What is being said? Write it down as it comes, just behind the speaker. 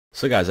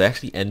So guys, I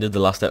actually ended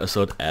the last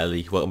episode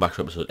early. Welcome back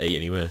to episode 8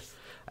 anyway.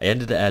 I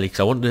ended it early because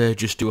I wanted to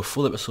just do a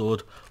full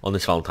episode on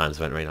this Valentine's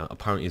event right now.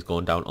 Apparently it's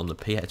going down on the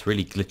pier. It's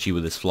really glitchy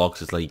with this vlog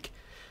because it's like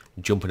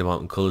jumping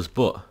about in colours.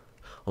 But, oh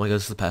my god,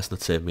 this is the person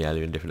that saved me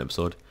earlier in a different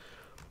episode.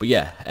 But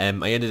yeah, I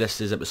ended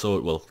yesterday's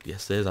episode, well,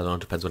 yesterday's, I don't know, it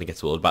depends when it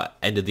gets old. But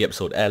I ended the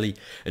episode early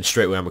and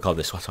straight away I'm recording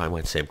this. So that's why I'm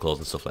wearing the same clothes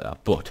and stuff like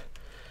that. But,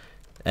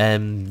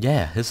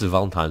 yeah, this is a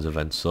Valentine's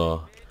event.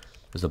 So,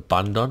 there's a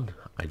band on.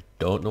 I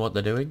don't know what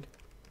they're doing.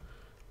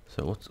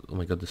 So what's, oh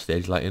my god, the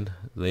stage lighting,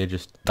 they're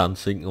just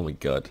dancing, oh my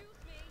god,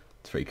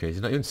 it's pretty crazy.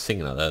 Not even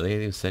singing out there, they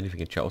ain't even saying anything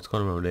in chat. What's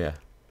going on around here?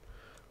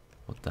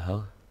 What the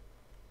hell?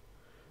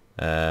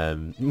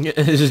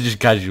 This is just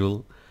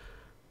casual.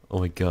 Oh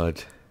my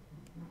god,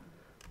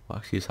 what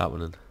actually is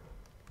happening?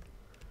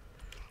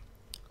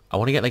 I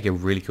want to get like a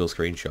really cool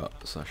screenshot.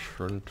 Slash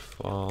front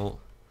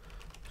fall,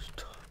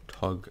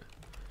 tog,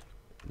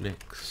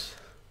 nix,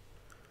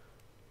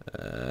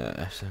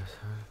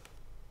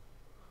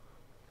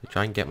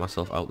 try and get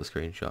myself out the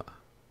screenshot.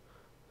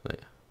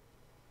 Right.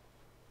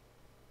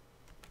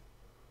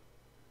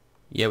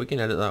 Yeah, we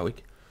can edit that. We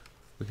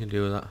can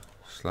do that.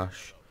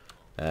 Slash.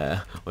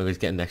 Well, he's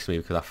getting next to me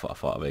because I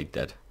thought I'd be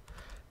dead.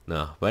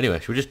 No, but anyway,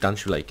 should we just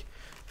dance? Like,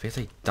 I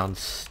think it's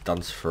like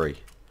dance free.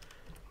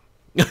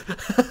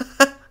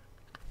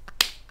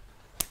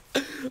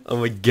 Oh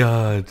my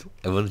god!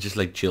 Everyone's just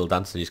like chill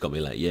dancing. He's got me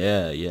like,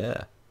 yeah,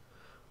 yeah.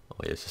 Oh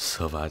yeah, it's just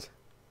so bad.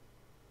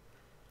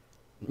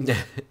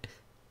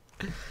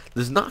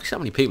 There's not actually that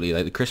many people here.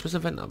 Like the Christmas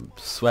event, I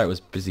swear it was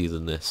busier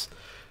than this.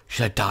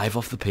 Should I dive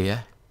off the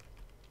pier?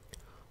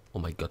 Oh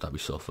my god, that'd be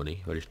so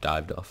funny if I just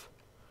dived off.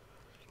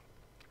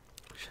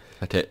 Should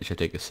I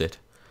take a sit?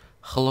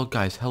 Hello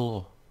guys,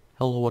 hello.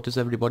 Hello, what is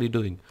everybody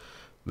doing?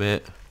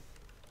 Mate,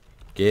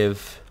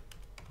 give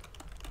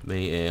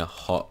me a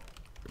hot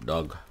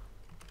dog.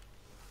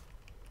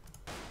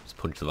 Just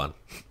punch the van.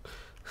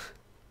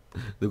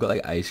 They've got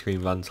like ice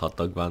cream vans, hot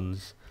dog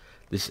vans.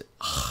 This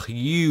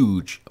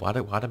huge, why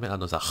do I make that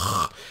noise?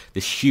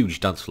 This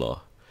huge dance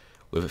floor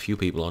with a few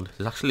people on.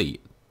 There's actually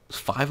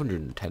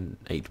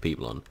 508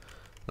 people on.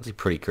 That's actually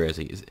pretty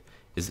crazy.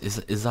 How is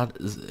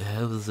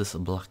this a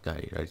black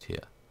guy right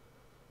here?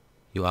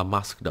 You are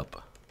masked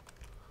up.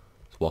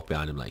 Let's walk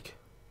behind him like.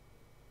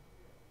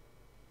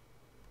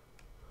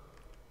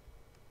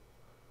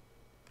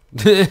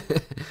 What's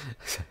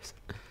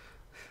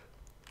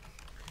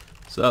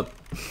up?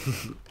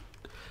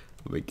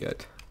 We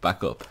good.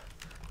 Back up.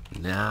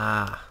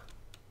 Nah.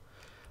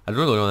 I don't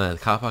know what's going on there. The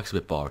car park's a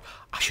bit boring.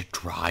 I should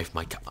drive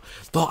my car.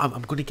 No,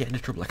 I'm going to get into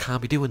trouble. I can't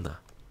be doing that.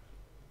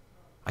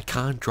 I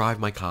can't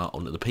drive my car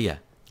onto the pier.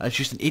 That's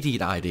just an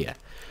idiot idea.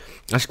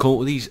 I just come up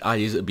with these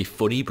ideas that would be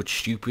funny but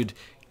stupid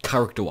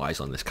character-wise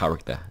on this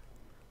character.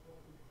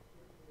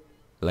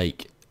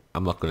 Like,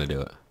 I'm not going to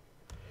do it.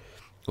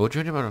 What do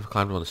you think about if I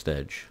climbed on the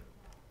stage?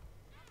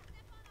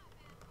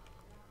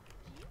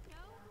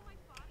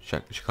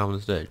 Should I climb on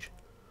the stage?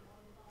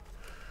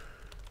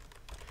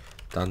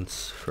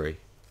 Dance free.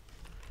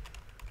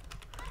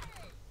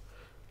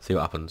 See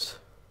what happens.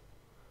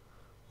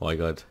 Oh my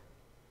god.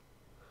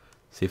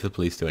 See if the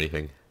police do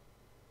anything.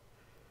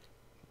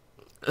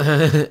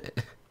 Says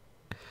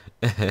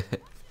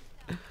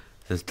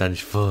dance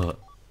foot.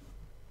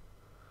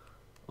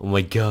 Oh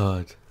my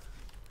god.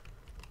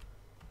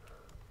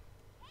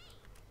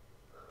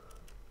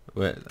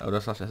 Wait, oh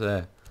that's not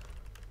there.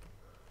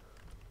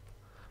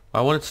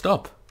 I want it to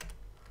stop.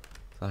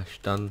 Slash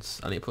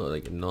dance. I need to put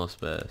like no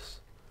space.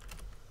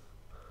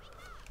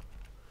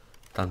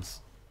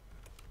 Dance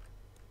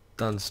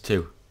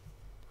 2.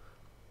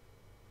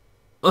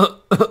 Oh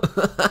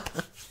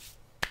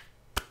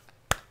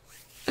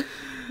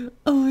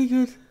my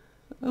god.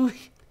 Oh my.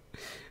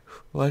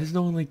 Why does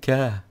no one like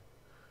care?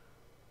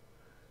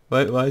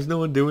 Why is no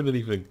one doing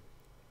anything?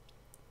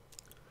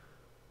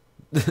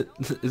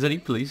 Is any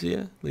police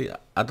here? Like,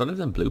 I don't know if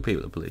them blue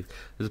people are police.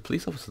 There's a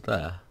police officer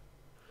there.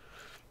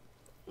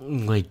 Oh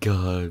my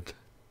god.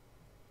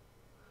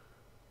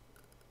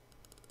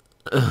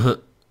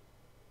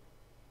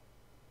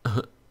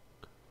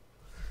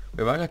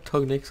 Wait, have I got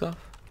Tug Nicks off?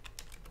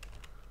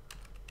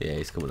 Yeah,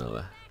 he's coming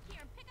over.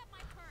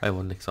 I have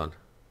one Nicks on.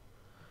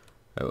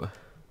 Oh.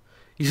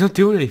 He's not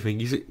doing anything.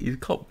 He's a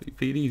cop.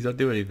 PD, he's not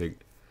doing anything.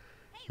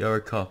 You're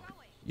a cop.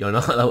 You're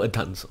not allowed to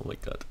dance. Oh my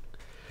god.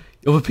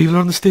 Other people are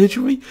on the stage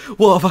with me?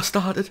 What have I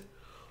started?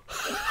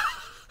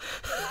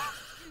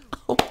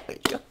 Oh my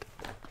god.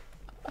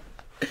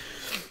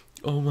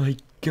 Oh my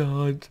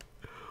god.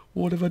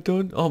 What have I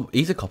done? Oh,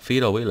 he's a cop.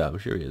 Theodore Wheeler, I'm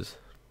sure he is.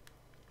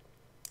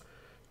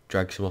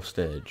 Drags him off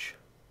stage.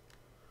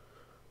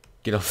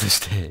 Get off the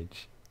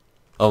stage.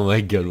 Oh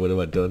my god, what have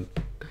I done?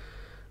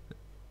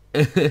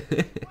 They're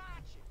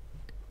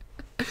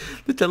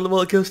telling them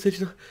all to go stage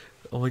now.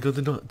 Oh my god,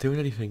 they're not doing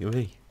anything to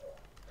me.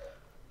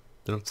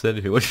 They're not saying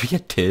anything. What if we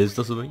get tased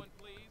or something?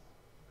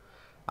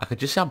 I could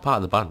just say I'm part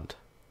of the band.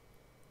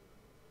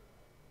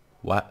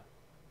 What?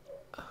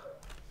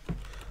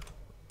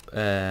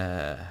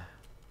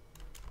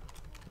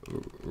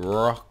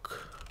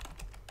 Rock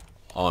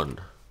on.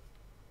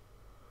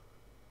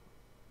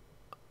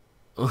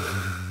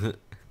 Oh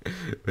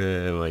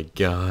my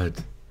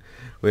god.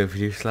 Wait, if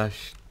you do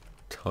slash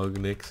tog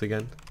nicks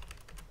again?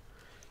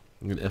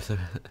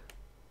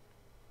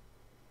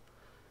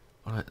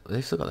 Alright,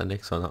 they still got the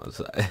nicks on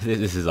that.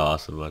 This is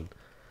awesome, man.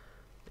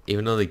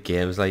 Even though the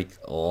game's like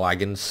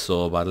lagging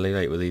so badly,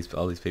 like with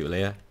all these people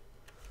here.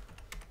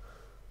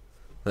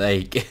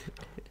 Like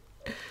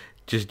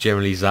just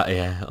generally sat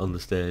here on the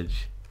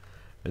stage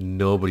and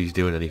nobody's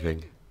doing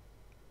anything.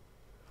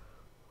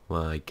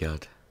 My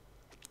god.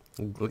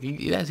 Look,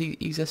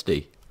 he's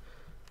SD.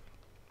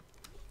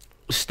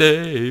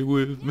 Stay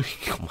with me.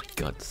 Oh my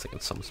god,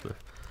 second Sam Smith.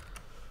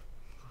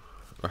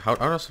 How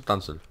do I stop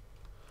dancing?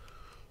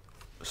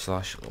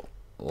 Slash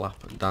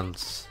lap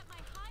dance.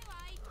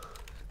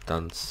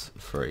 Dance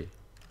free.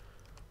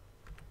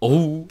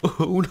 Oh,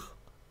 oh no.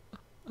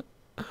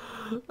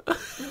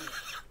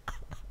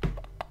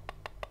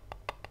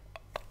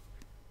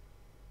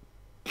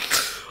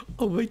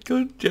 Oh my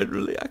god,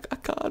 generally I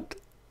can't.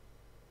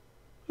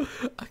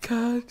 I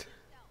can't.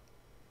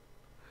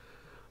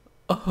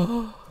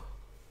 Oh.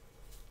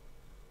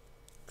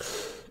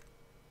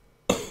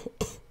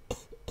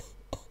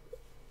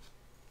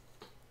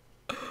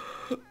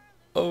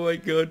 Oh my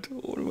god,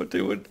 what am I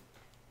doing?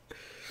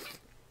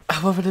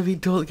 How have I been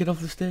told to get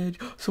off the stage?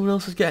 Someone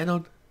else is getting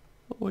on.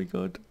 Oh my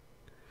god.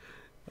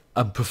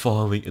 I'm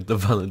performing at the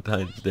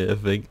Valentine's Day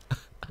thing.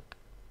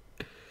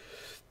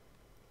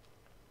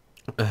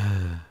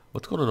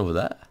 What's going on over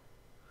there?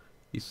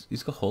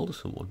 He's got hold of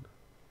someone.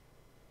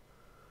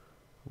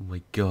 Oh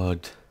my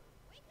god.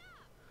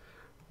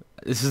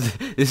 This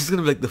is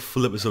gonna be like the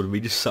full episode of me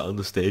just sat on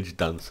the stage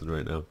dancing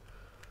right now.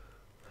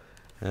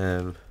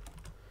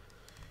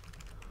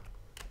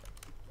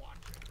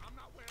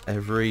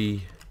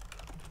 Everyone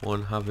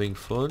having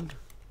fun?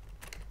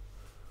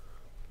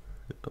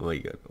 Oh my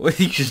god. Well,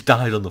 he just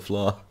died on the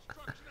floor.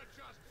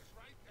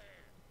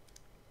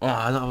 Oh,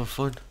 I'm not having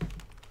fun.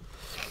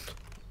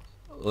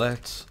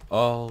 Let's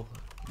all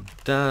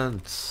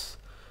dance.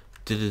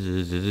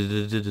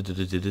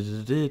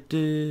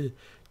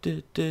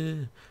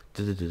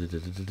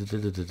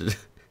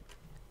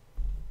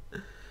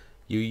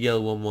 You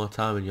yell one more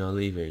time and you're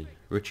leaving.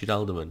 Richard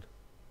Alderman.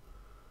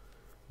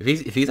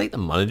 If he's like the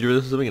manager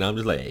or something and I'm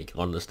just like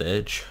on the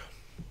stage.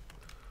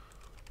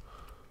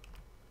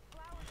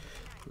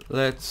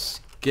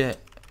 Let's get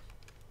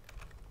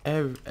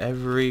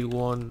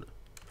everyone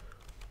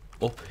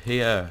up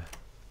here.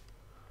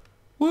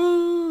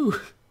 Woo!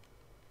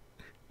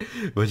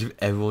 Imagine if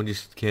everyone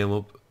just came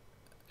up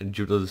and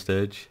jumped on the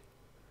stage.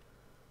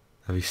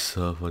 That'd be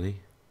so funny.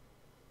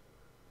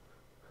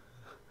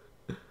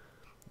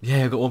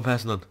 Yeah, I've got one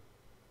person on.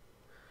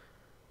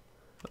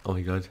 Oh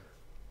my god.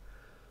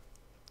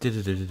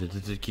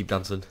 Keep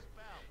dancing.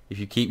 If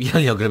you keep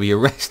yelling, you're gonna be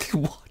arrested.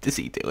 What is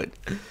he doing?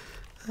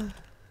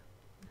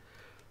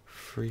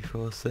 3,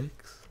 4,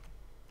 6.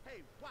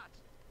 Hey, what?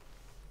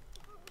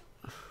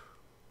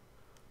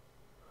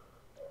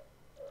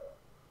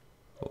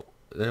 Oh,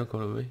 they don't come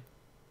to me.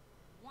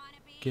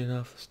 Get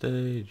off the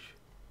stage.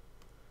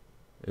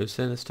 Who's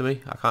saying this to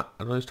me? I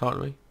don't know who's talking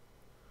to me.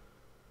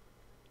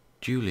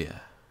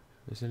 Julia.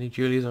 Is there any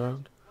Julias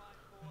around?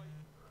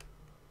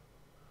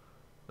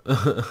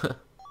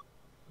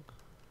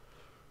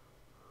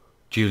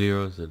 Julia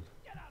Rosen.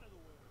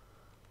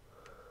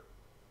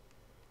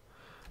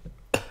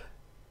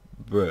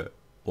 Bruh,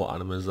 what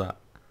animal is that?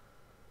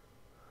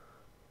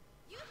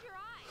 Use your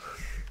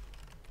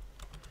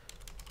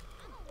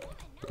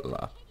eyes.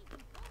 Lap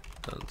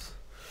dance.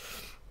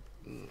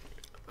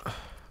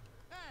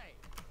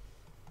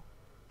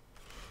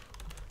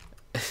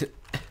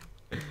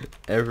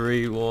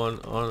 Everyone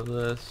on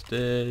the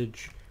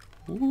stage.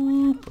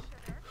 Whoop.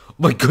 Oh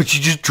my god, she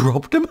just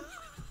dropped him.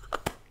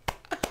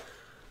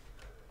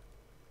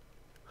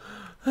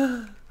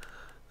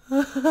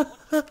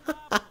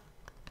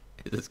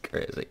 This is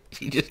crazy.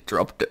 She just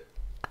dropped it.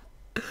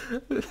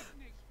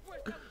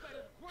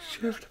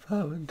 Shift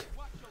department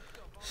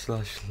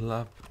slash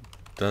lap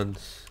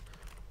dance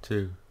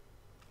 2.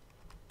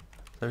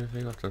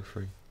 Everything left on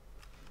 3.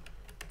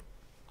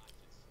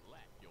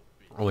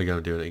 Oh my god,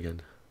 I'm doing it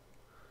again.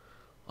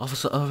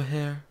 Officer over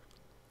here.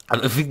 I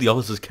don't think the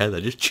officers care,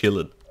 they're just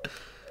chilling.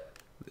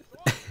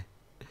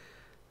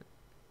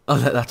 Oh,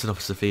 that's an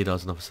officer.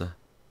 Theodore's an officer.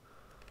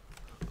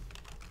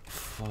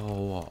 For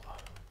what?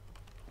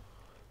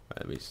 Right,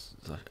 let me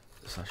slash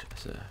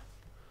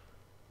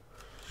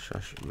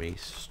me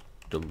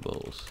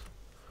stumbles.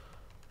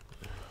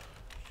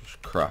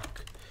 Just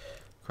crack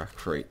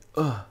free.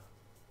 Ugh.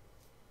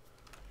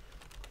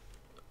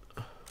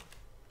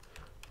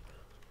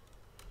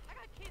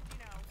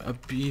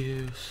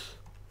 Abuse.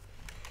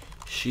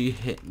 She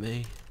hit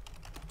me.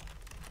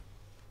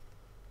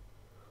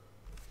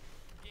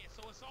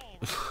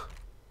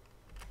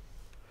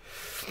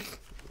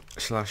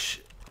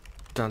 Slash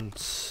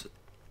dance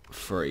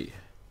free.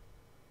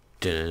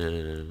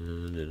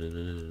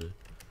 Wait,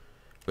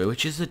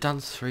 which is the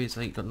dance free? It's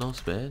like got no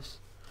space.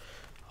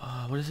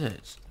 Oh, what is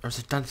it? Or is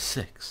it dance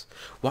 6?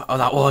 What? Oh,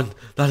 that one.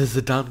 That is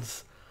the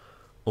dance.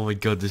 Oh my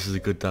god, this is a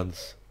good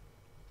dance.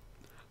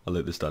 I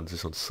like this dance.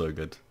 This one's so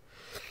good.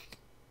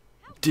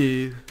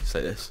 Do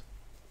say this.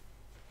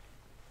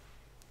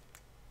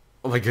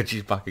 Oh my god,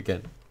 she's back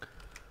again.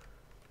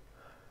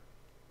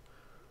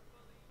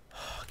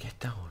 Oh, get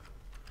down.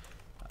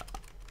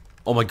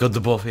 Oh my god,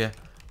 they're both here.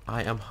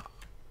 I am...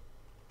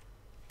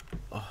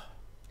 Oh.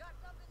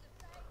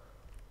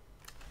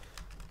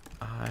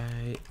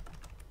 I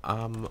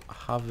am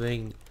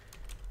having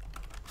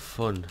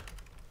fun.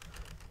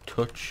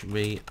 Touch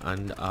me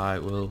and I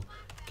will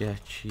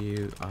get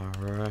you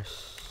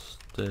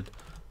arrested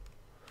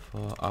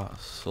for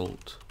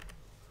assault.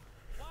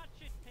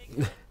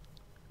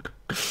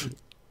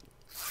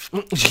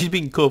 She's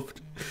been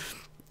cuffed.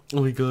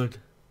 Oh my god.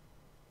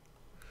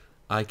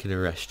 I can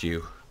arrest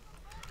you.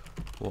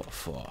 What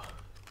for?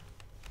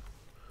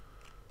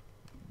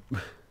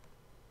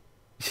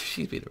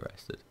 She's been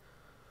arrested.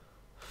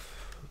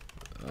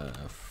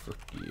 Fuck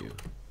you.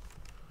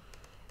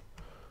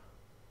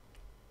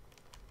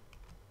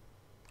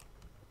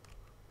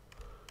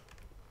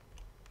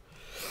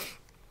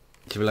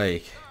 To be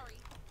like,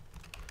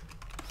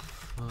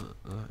 fuck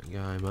that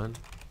guy, man.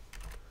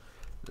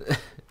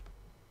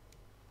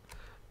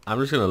 I'm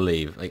just gonna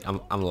leave. Like,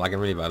 I'm lagging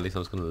really badly, so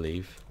I'm just gonna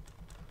leave.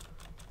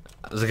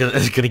 I'm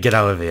just gonna get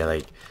out of here.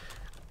 Like,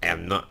 I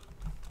am not.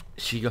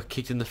 She got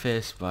kicked in the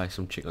face by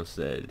some chick on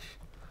stage.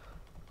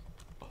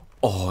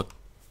 Oh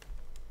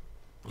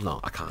no,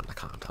 I can't.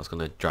 I was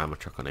gonna drive my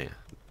truck on here,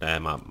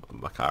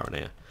 my car on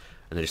here,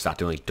 and then just start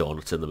doing like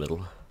donuts in the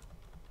middle.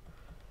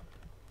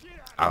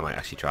 I might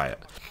actually try it.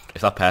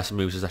 If that person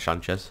moves as a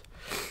Sanchez,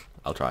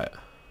 I'll try it.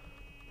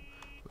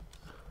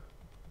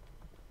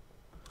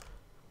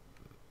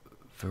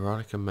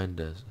 Veronica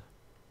Mendez.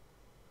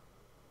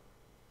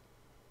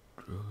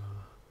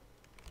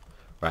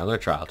 Right, I'm gonna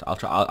try it.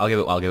 I'll give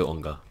it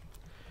Unga.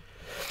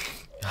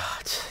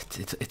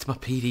 It's my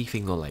PD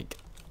thing though. Like,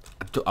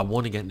 I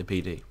want to get into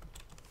PD.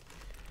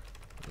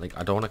 Like,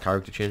 I don't want a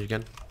character change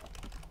again.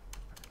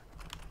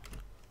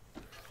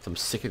 I'm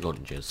sick of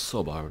gungeons. It's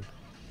so boring.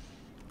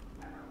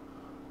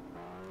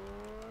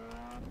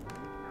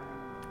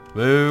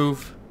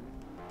 Move.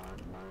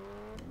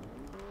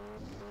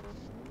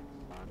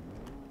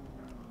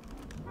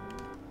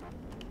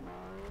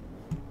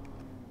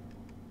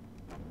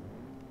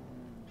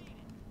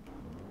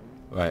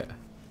 Right.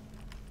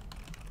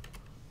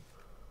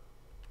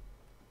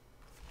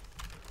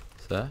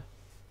 There.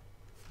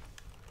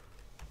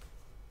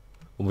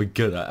 Oh my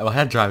god, I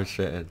had driving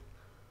straight in.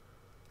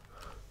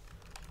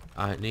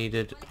 I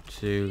needed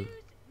to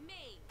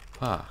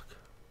park.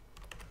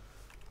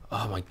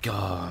 Oh my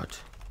god.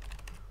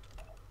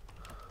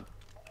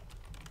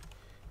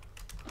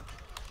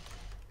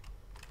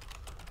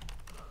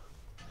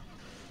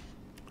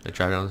 I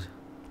drive down.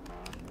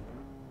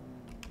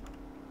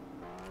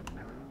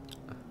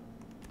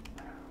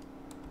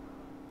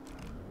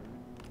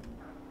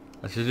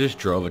 I should just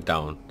drove it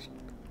down.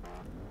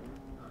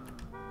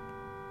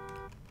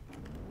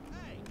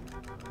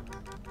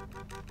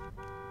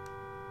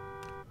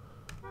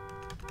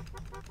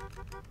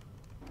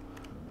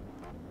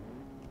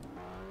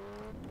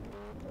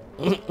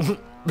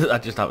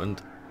 That just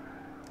happened.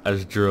 I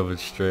just drove it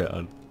straight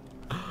on.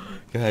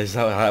 Guys,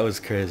 that was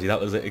crazy.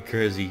 That was a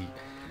crazy...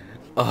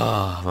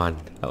 Oh man,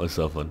 that was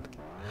so fun.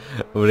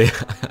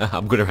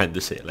 I'm gonna end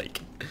this here.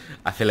 Like,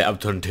 I feel like I've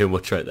done too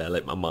much right there.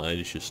 Like, my mind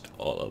is just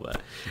all over.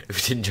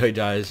 If you enjoyed,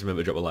 guys,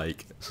 remember to drop a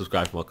like,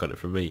 subscribe for more content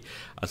from me.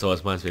 As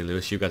always, mine's been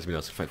Lewis. You guys have been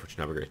awesome. Thanks for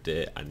watching. Have a great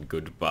day and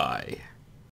goodbye.